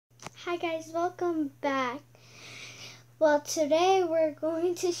Hi guys, welcome back. Well, today we're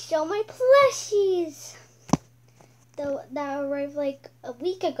going to show my plushies that arrived like a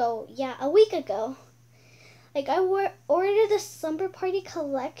week ago. Yeah, a week ago. Like I ordered the Slumber Party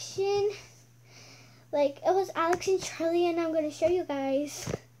collection. Like it was Alex and Charlie, and I'm going to show you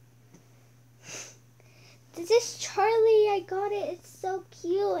guys. This is Charlie. I got it. It's so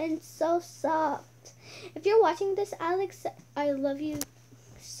cute and so soft. If you're watching this, Alex, I love you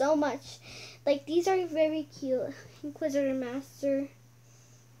so much. Like these are very cute. InquisitorMaster.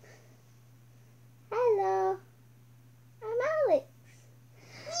 Hello. I'm Alex.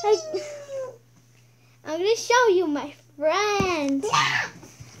 I'm gonna show you my friend.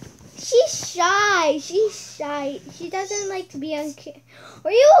 She's shy. She's shy. She doesn't like to be on camera.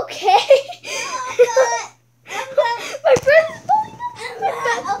 Are you okay? I'm good. My friend is falling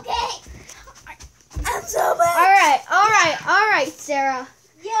off. Okay. I'm so bad. All right, Sarah.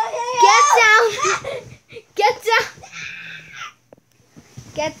 Yeah.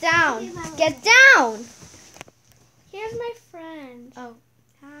 Get down. Here's my friend. Oh,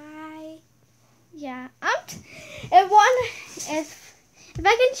 hi. Yeah, if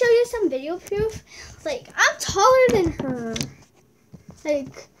I can show you some video proof, like I'm taller than her.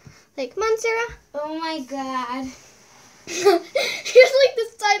 Like, come on, Sarah. Oh my God. Here's like the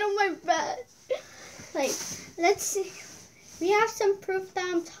side of my bed. Like, let's see. We have some proof that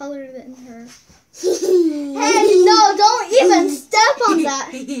I'm taller than her. Hey, no, don't even step on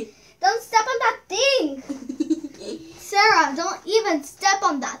that. Don't step on that thing. Sarah, don't even step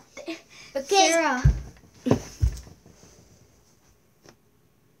on that thing. Okay. Sarah.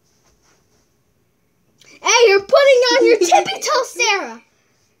 Hey, you're putting on your tippy toes, Sarah.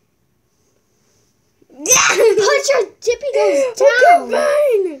 Put your tippy toes down. Okay,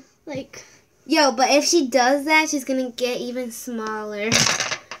 fine. Like, Yo, but if she does that, she's gonna get even smaller.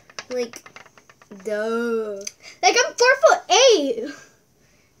 Like, duh. Like I'm 4'8".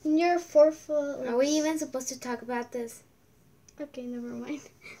 And you're 4 foot. Like, Are we even supposed to talk about this? okay, never mind.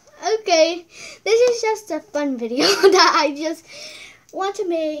 Okay, this is just a fun video that I just want to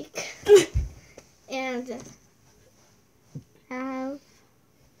make and have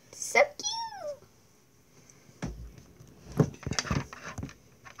so cute.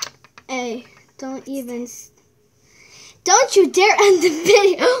 Hey, don't you dare end the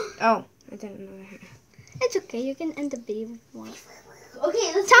video. Oh, I didn't know that. It's okay, you can end the video if you want.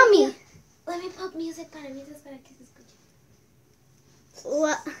 Okay, let's Tell me. Let me put music para que se escuche.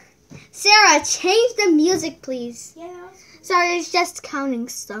 What? Sarah, change the music, please. Yeah, that was Sorry, it's just counting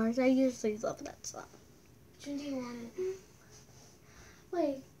stars. I usually love that song. Which one do you want it?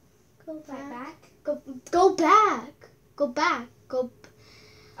 Wait, go Right back. back? Go back. Go back.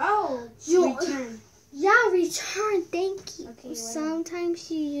 Oh, You- return. Yeah, return. Thank you. Okay, whatever. Sometimes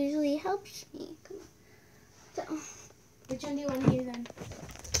she usually helps me. Come on. So, Which one do you want to hear then?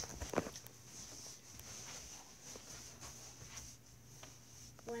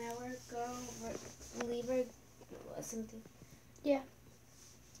 Whenever go, leave her something. Yeah.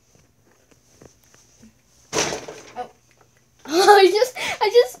 Oh. I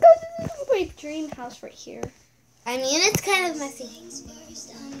just got to my dream house right here. I mean, it's kind of messy.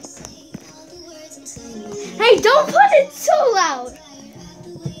 Hey, don't put it so loud.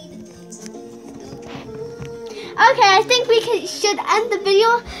 Okay, I think we should end the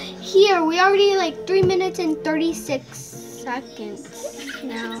video here. We already like 3 minutes and 36 seconds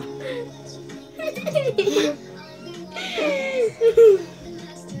now.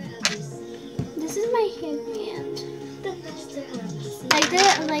 This is my headband.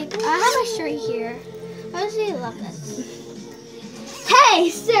 Like I have a shirt here. I really love this. Hey,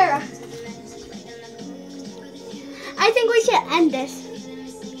 Sarah. I think we should end this.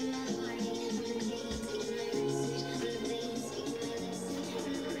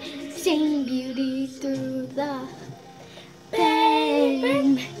 Seeing beauty through the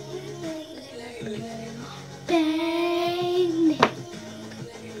pain. Pain.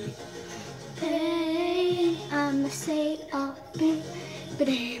 Pain. I'ma say all pain.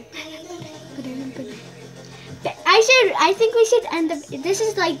 I think we should end this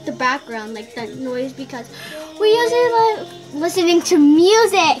is like the background, like the noise, because we usually like listening to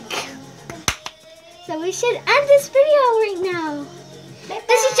music. So we should end this video right now.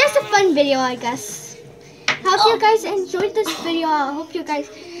 This is just a fun video, I guess. Hope you guys enjoyed this video. I hope you guys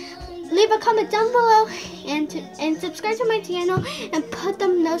leave a comment down below and subscribe to my channel and put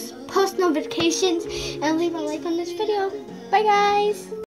them those post notifications and leave a like on this video. Bye guys.